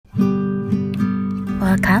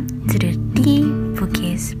welcome to the D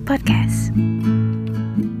Bookies Podcast.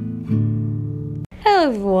 Hello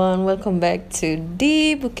everyone, welcome back to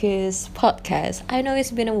the Bookies Podcast. I know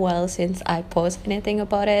it's been a while since I post anything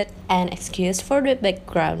about it, and excuse for the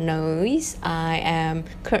background noise. I am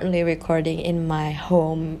currently recording in my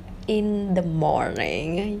home in the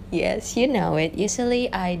morning. Yes, you know it.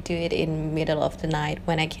 Usually I do it in middle of the night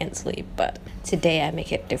when I can't sleep, but today I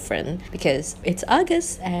make it different because it's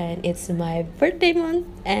August and it's my birthday month,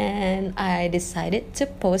 and I decided to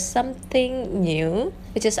post something new,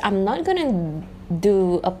 which is I'm not gonna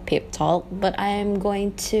do a pep talk, but I am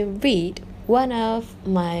going to read one of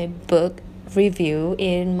my book review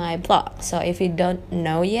in my blog. So if you don't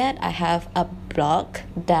know yet, I have a blog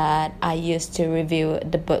that I use to review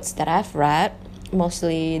the books that I've read,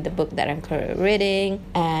 mostly the book that I'm currently reading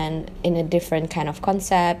and in a different kind of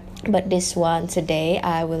concept. But this one today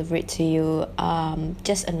I will read to you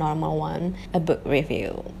just a normal one, a book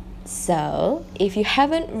review. So if you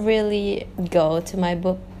haven't really go to my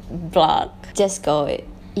book blog, just go.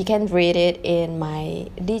 You can read it in my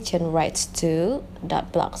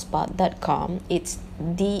deechenwrites2.blogspot.com. It's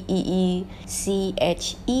DEECHEN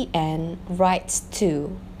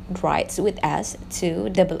writes2, writes with S,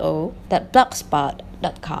 2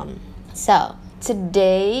 blogspot.com. So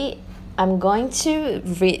today I'm going to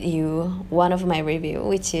read you one of my review,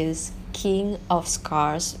 which is King of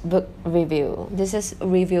Scars book review. This is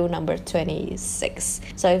review number 26.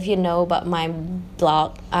 So if you know about my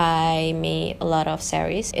blog, I made a lot of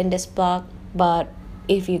series in this blog, but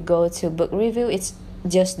if you go to book review, it's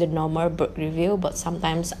just the normal book review, but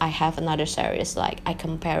sometimes I have another series, like I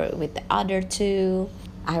compare it with the other two.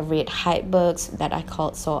 I read hype books that I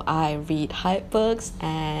call, so I read hype books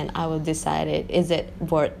and I will decide is it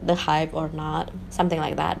worth the hype or not, something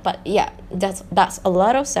like that. But yeah, that's a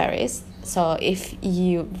lot of series. So if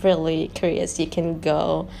you really curious, you can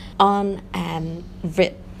go on and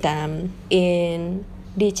read them in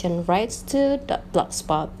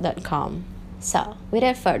deechenwrites2.blogspot.com. So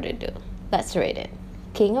without further ado, let's read it.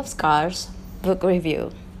 King of Scars book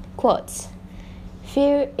review. Quotes: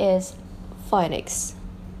 fear is phoenix.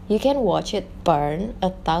 You can watch it burn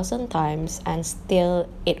 1,000 times and still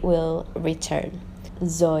it will return.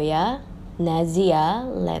 Zoya Nazia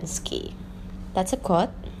Lensky. That's a quote.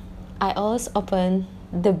 I always open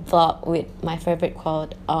the blog with my favorite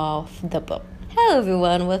quote of the book. Hello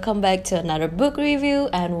everyone, welcome back to another book review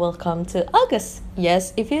and welcome to August.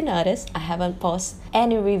 Yes, if you notice, I haven't posted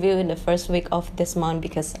any review in the first week of this month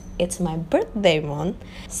because it's my birthday month.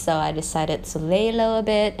 So I decided to lay low a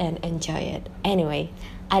bit and enjoy it. Anyway,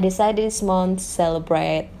 I decided this month to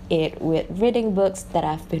celebrate it with reading books that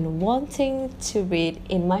I've been wanting to read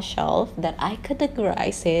in my shelf that I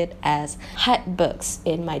categorize it as hype books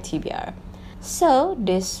in my TBR. So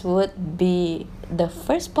this would be the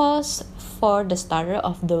first post for the starter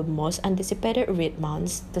of the most anticipated read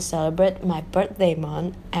months to celebrate my birthday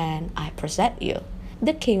month, and I present you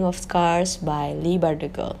The King of Scars by Leigh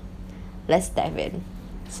Bardugo. Let's dive in.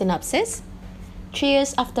 Synopsis: 3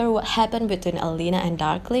 years after what happened between Alina and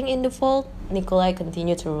Darkling in the Vault, Nikolai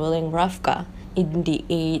continued to ruling Ravka in the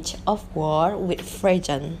age of war with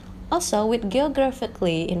Phrygian. Also, with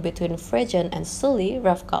geographically in between Phrygian and Sully,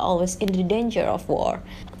 Ravka always in the danger of war.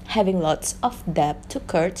 Having lots of debt to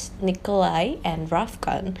Kurtz, Nikolai and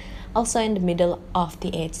Ravkan, also in the middle of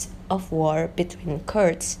the age of war between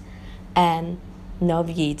Kurtz and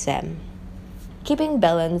Novyi Zem. Keeping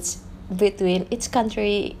balance between each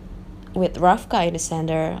country with Ravka in the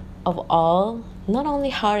center of all, not only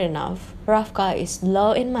hard enough. Ravka is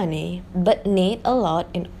low in money, but need a lot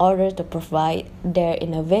in order to provide their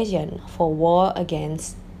innovation for war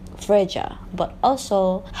against Phrygia, but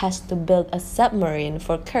also has to build a submarine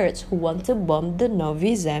for Kurtz who want to bomb the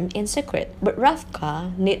Novyi Zem in secret. But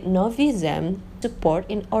Ravka need Novyi Zem support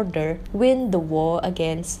in order win the war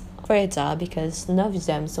against Phrygia because Novyi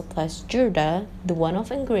Zem supplies Jurda, the one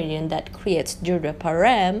of ingredient that creates Jurda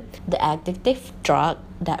Param, the addictive drug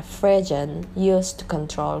that Phrygian used to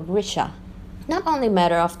control Grisha. Not only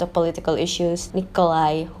matter of the political issues,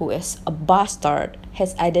 Nikolai, who is a bastard,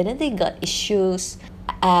 his identity got issues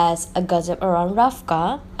as a gossip around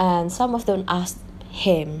Ravka, and some of them asked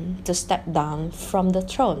him to step down from the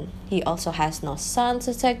throne. He also has no son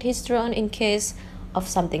to take his throne in case of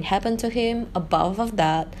something happened to him. Above of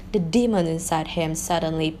that, the demon inside him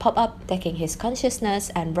suddenly pop up, taking his consciousness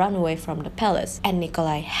and run away from the palace. And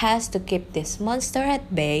Nikolai has to keep this monster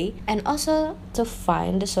at bay and also to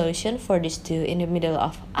find the solution for these two in the middle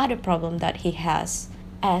of other problem that he has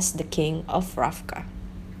as the king of Ravka.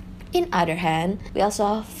 In other hand, we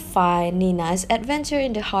also find Nina's adventure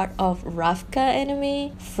in the heart of Ravka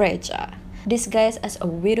enemy, Phrygia. disguised as a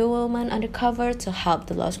widow woman undercover to help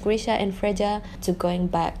the lost Grisha and Freja to going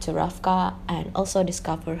back to Ravka and also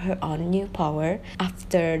discover her own new power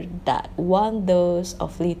after that one dose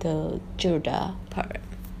of little Jurda power.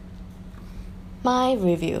 My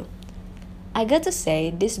review. I got to say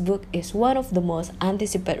this book is one of the most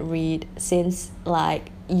anticipated read since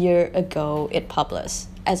like year ago it published.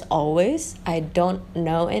 As always, I don't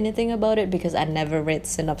know anything about it because I never read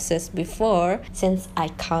synopsis before since I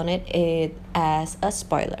counted it as a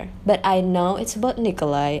spoiler. But I know it's about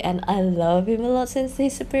Nikolai and I love him a lot since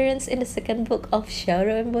his appearance in the second book of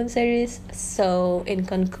Shadow and Bone series. So in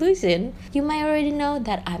conclusion, you might already know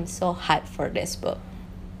that I'm so hyped for this book.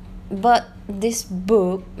 But this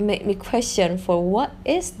book made me question for what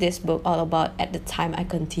is this book all about at the time I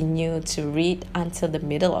continued to read until the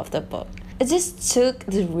middle of the book. It just took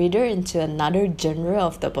the reader into another genre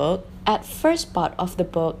of the book. At first part of the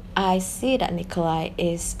book, I see that Nikolai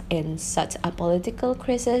is in such a political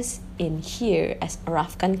crisis in here as a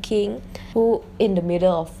Ravkan king who in the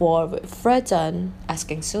middle of war with Frejan,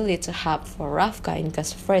 asking Sully to help for Ravka in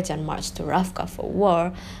case Frejan marched to Ravka for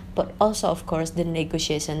war, but also of course the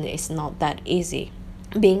negotiation is not that easy.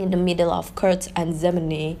 Being in the middle of Kurtz and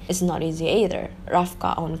Zemeny is not easy either.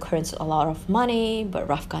 Ravka owns Kurtz a lot of money, but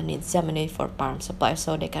Ravka needs Zemeny for power supply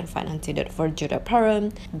so they can find antidote for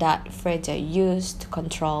Judaparum that Freja used to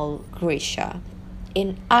control Grisha.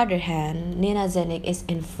 In other hand, Nina Zenik is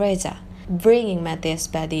in Freja, bringing Matthias'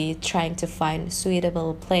 body, trying to find a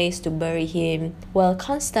suitable place to bury him, while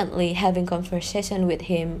constantly having conversation with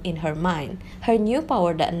him in her mind. Her new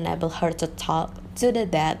power that enabled her to talk to the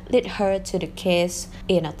dead led her to the case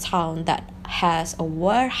in a town that has a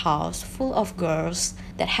warehouse full of girls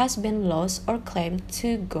that has been lost or claimed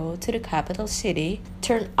to go to the capital city,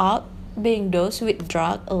 turned out being those with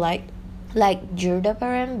drug like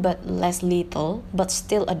Judaparum but less lethal but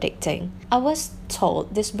still addicting. I was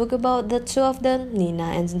told this book about the two of them, Nina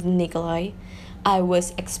and Nikolai. I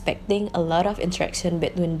was expecting a lot of interaction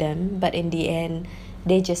between them, but in the end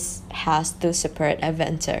they just has two separate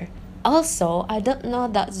adventure. Also, I don't know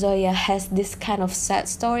that Zoya has this kind of sad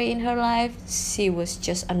story in her life. She was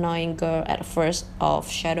just annoying girl at first of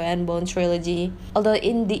Shadow and Bone trilogy. Although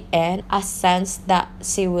in the end, I sense that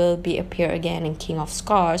she will be appear again in King of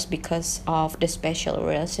Scars because of the special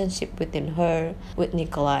relationship within her with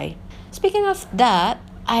Nikolai. Speaking of that,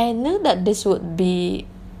 I knew that this would be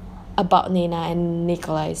about Nina and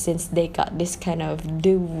Nikolai since they got this kind of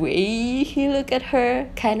the way he look at her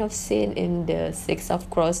kind of scene in the Six of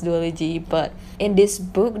Crows duology, but in this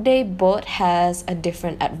book they both has a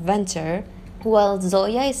different adventure. While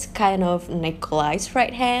Zoya is kind of Nikolai's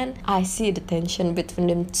right hand, I see the tension between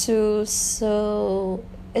them two, so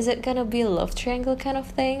is it gonna be a love triangle kind of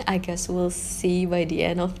thing? I guess we'll see by the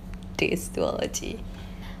end of this duology.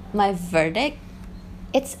 My verdict?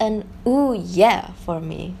 It's an ooh yeah for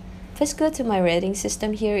me. Let's go to my rating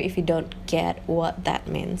system here if you don't get what that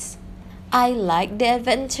means. I like the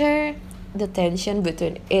adventure, the tension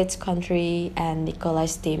between each country and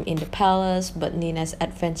Nikolai's team in the palace, but Nina's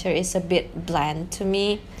adventure is a bit bland to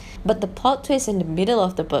me. But the plot twist in the middle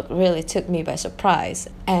of the book really took me by surprise,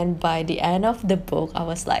 and by the end of the book I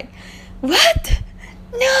was like, what?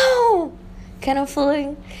 No! Kind of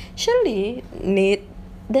feeling, surely need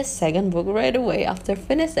the second book right away after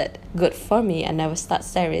finish it. Good for me, I never start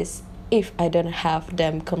series if I don't have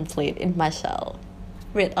them complete in my shelf.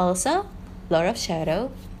 Read also Lord of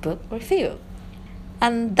Shadow book review.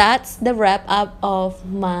 And that's the wrap up of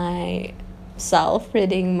myself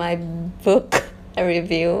reading my book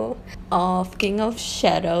review of King of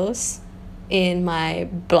Shadows in my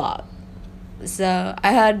blog. So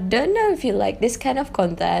I don't know if you like this kind of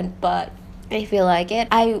content, but if you like it,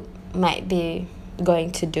 I might be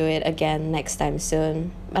going to do it again next time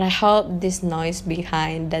soon. But I hope this noise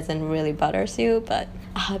behind doesn't really bothers you, but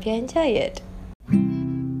I hope you enjoy it.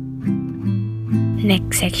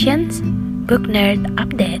 Next sections, Book Nerd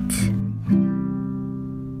Updates.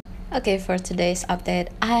 Okay, for today's update,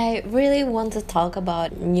 I really want to talk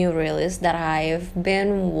about new release that I've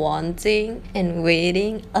been wanting and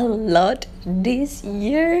waiting a lot this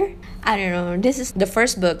year. I don't know, this is the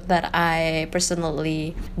first book that I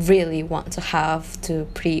personally really want to have to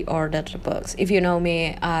pre-order the books. If you know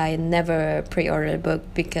me, I never pre-order a book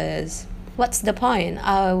because what's the point?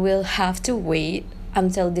 I will have to wait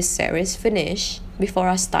until this series finish before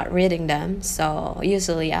I start reading them. So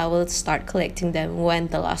usually I will start collecting them when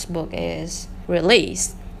the last book is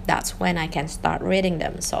released. That's when I can start reading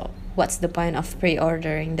them. So what's the point of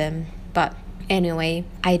pre-ordering them? But anyway,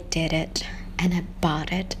 I did it and I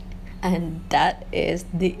bought it. And that is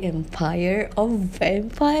The Empire of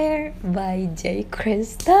Vampire by J.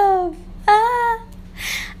 Kristoff.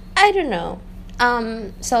 I don't know.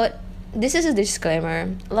 So this is a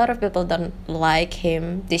disclaimer. A lot of people don't like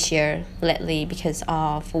him this year lately because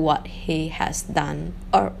of what he has done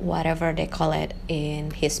or whatever they call it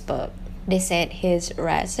in his book. They said he's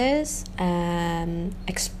racist and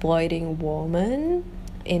exploiting women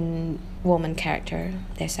in woman character.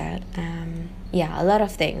 They said, yeah, a lot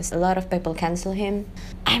of things. A lot of people cancel him.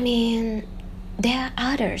 I mean, there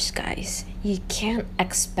are others, guys. You can't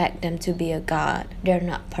expect them to be a god. They're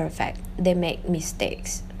not perfect. They make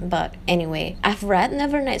mistakes. But anyway, I've read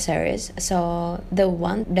Nevernight series, so the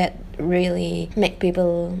one that really made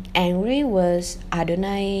people angry was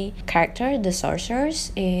Adonai character, the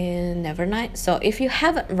sorcerers in Nevernight. So if you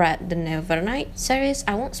haven't read the Nevernight series,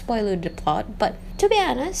 I won't spoil you the plot. But to be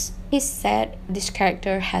honest, he said this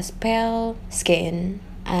character has pale skin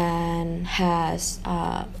and has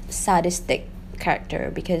sadistic character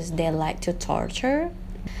because they like to torture.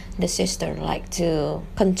 The sister like to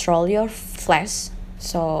control your flesh,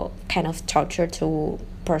 so kind of torture to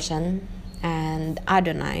person. And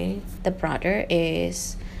Adonai, the brother,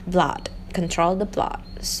 is blood, control the blood,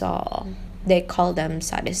 so they call them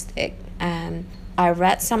sadistic. And I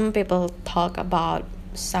read some people talk about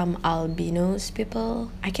some albinos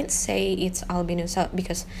people. I can't say it's albinos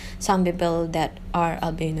because some people that are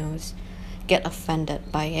albinos get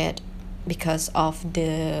offended by it because of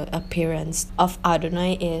the appearance of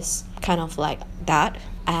Adonai is kind of like that,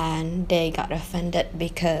 and they got offended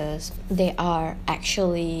because they are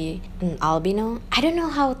actually an albino. I don't know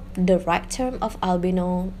how the right term of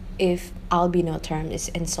albino, if albino term is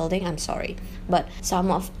insulting, I'm sorry, but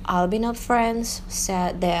some of albino friends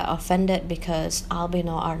said they're offended because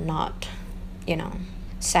albino are not,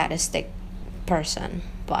 sadistic person.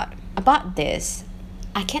 But about this,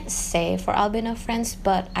 I can't say for albino friends,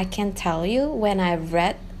 but I can tell you when I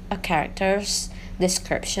read a character's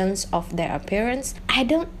descriptions of their appearance, I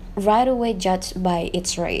don't right away judge by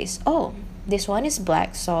its race. Oh, this one is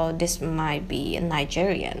black, so this might be a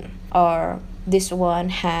Nigerian. Or this one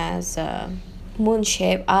has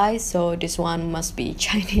moon-shaped eyes, so this one must be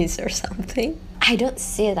Chinese or something. I don't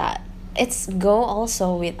see that. It's go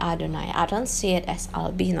also with Adonai. I don't see it as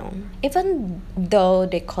albino. Even though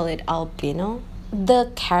they call it albino,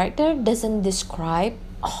 the character doesn't describe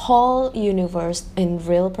whole universe in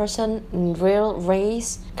real person, in real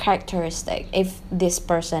race characteristic. If this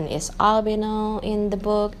person is albino in the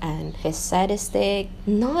book and is sadistic,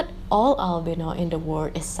 not all albino in the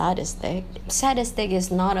world is sadistic. Sadistic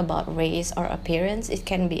is not about race or appearance. It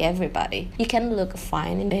can be everybody. You can look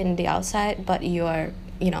fine in the outside, but you are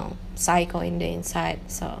psycho in the inside.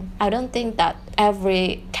 So I don't think that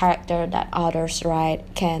every character that authors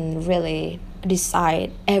write can really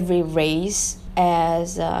decide every race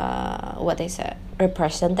as what they said,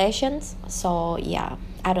 representations. So yeah,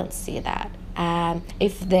 I don't see that.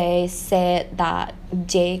 If they said that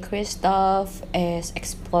J. Christoph is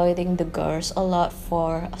exploiting the girls a lot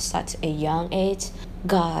for such a young age,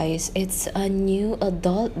 guys, it's a new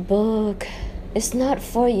adult book. It's not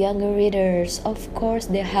for younger readers. Of course,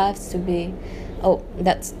 there has to be. Oh,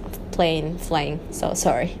 that's plane flying. So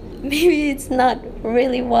sorry. Maybe it's not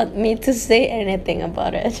really want me to say anything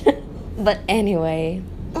about it. But anyway,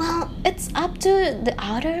 well, it's up to the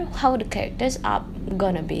author how the characters are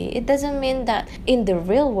gonna be. It doesn't mean that in the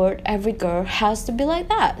real world every girl has to be like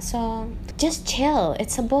that. So just chill.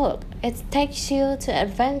 It's a book. It takes you to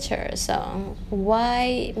adventure. So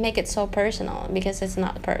why make it so personal? Because it's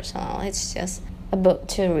not personal. It's just a book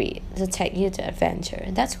to read to take you to adventure.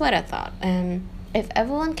 That's what I thought. And if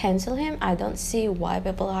everyone cancel him, I don't see why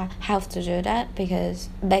people have to do that. Because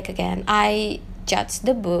back again, I judge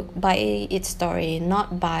the book by its story,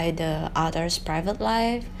 not by the author's private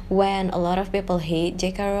life. When a lot of people hate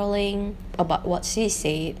J.K. Rowling about what she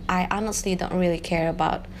said, I honestly don't really care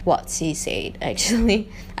about what she said, actually.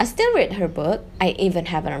 I still read her book. I even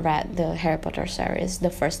haven't read the Harry Potter series, the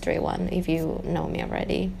first 3 one, if you know me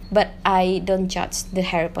already. But I don't judge the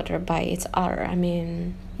Harry Potter by its author. I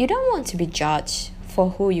mean, you don't want to be judged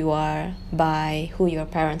for who you are by who your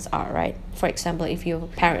parents are, right? For example, if your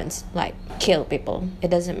parents like kill people, it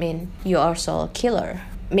doesn't mean you are also a killer.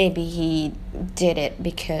 Maybe he did it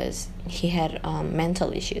because he had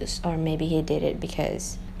mental issues, or maybe he did it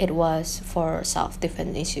because it was for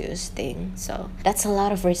self-defense issues thing. So that's a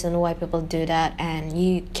lot of reason why people do that, and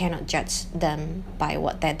you cannot judge them by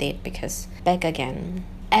what they did, because back again,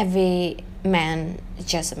 every man is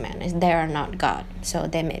just a man. They are not God, so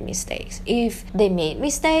they made mistakes. If they made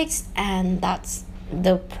mistakes and that's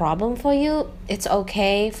the problem for you, it's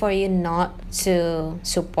okay for you not to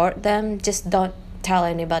support them. Just don't tell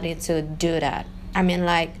anybody to do that. I mean,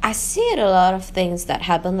 like, I see it a lot of things that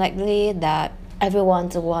happen lately that everyone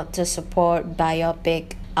to want to support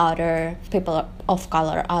biopic other people of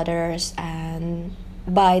color others, and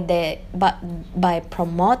but by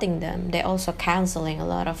promoting them they also canceling a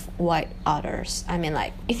lot of white authors. I mean,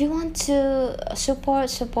 like, if you want to support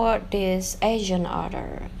this Asian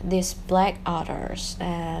author, these black authors,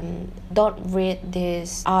 and don't read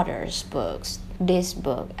these others books, this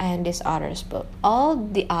book and this author's book. All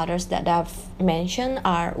the authors that I've mentioned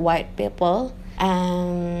are white people,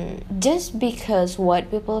 and just because white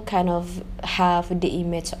people kind of have the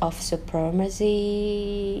image of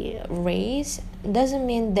supremacy race doesn't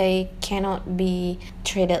mean they cannot be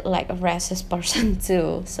treated like a racist person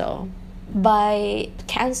too. So by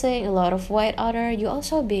canceling a lot of white author, you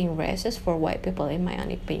also being racist for white people, in my own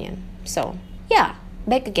opinion. So yeah,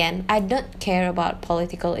 back again, I don't care about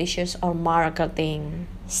political issues or marketing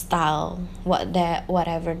style,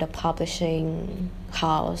 whatever the publishing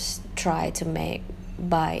house try to make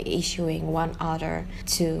by issuing one author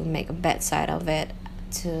to make a bad side of it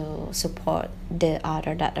to support the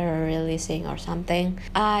author that are releasing or something.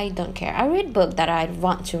 I don't care. I read book that I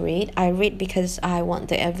want to read. I read because I want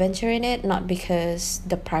the adventure in it, not because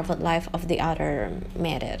the private life of the author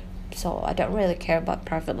made it. So I don't really care about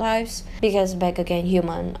private lives, because back again,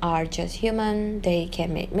 human are just human. They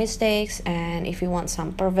can make mistakes, and if you want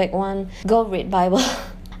some perfect one, go read Bible.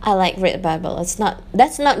 I like read Bible. That's not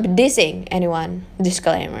dissing anyone.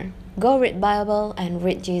 Disclaimer. Go read Bible and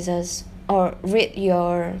read Jesus, or read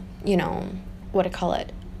your, what do you call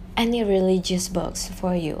it? Any religious books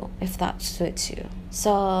for you if that suits you.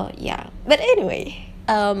 So yeah. But anyway,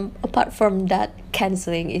 apart from that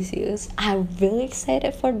canceling issues, I'm really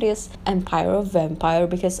excited for this Empire of Vampire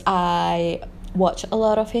because I watch a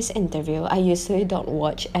lot of his interview. I usually don't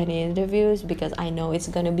watch any interviews because I know it's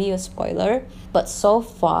gonna be a spoiler, but so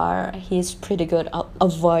far he's pretty good at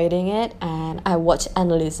avoiding it, and I watch and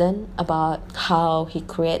listen about how he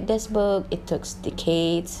created this book. It took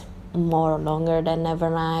decades, more longer than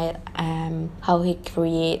Nevernight, and how he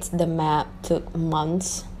creates the map took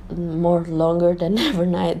months, more longer than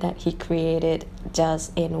Nevernight, that he created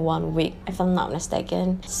just in 1 week, if I'm not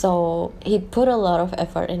mistaken. So he put a lot of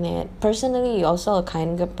effort in it. Personally, he also a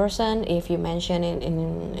kind of person. If you mention it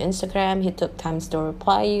in Instagram, he took time to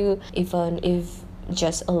reply you, even if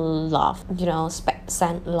just a love,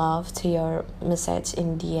 send love to your message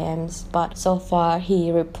in DMs. But so far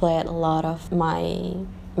he replied a lot of my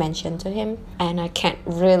mention to him, and I can't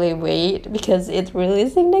really wait because it's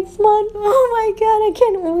releasing next month. Oh my god, I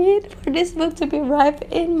can't wait for this book to be ripe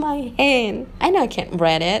in my hand. I know I can't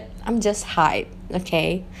read it, I'm just hyped.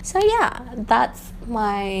 Okay, so yeah, that's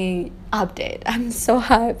my update. I'm so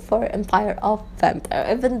hyped for Empire of Vampire,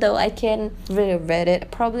 even though I can't really read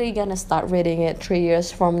it. Probably gonna start reading it 3 years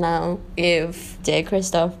from now if J.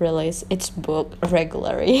 Christoph release its book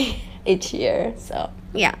regularly each year. So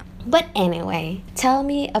yeah. But anyway, tell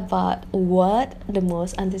me about what the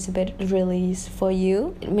most anticipated release for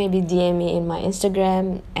you. Maybe DM me in my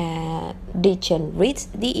Instagram at Deechen Reads,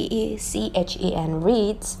 DEECHEN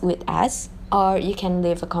Reads with S. Or you can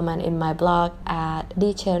leave a comment in my blog at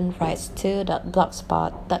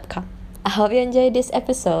deechenwrites2.blogspot.com. I hope you enjoyed this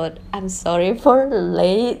episode. I'm sorry for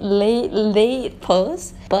late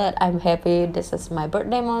post, but I'm happy this is my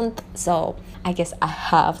birthday month, so I guess I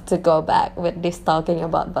have to go back with this talking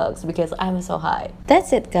about bugs because I'm so high.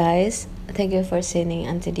 That's it, guys. Thank you for listening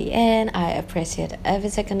until the end. I appreciate every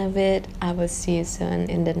second of it. I will see you soon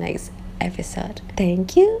in the next episode.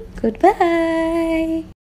 Thank you. Goodbye.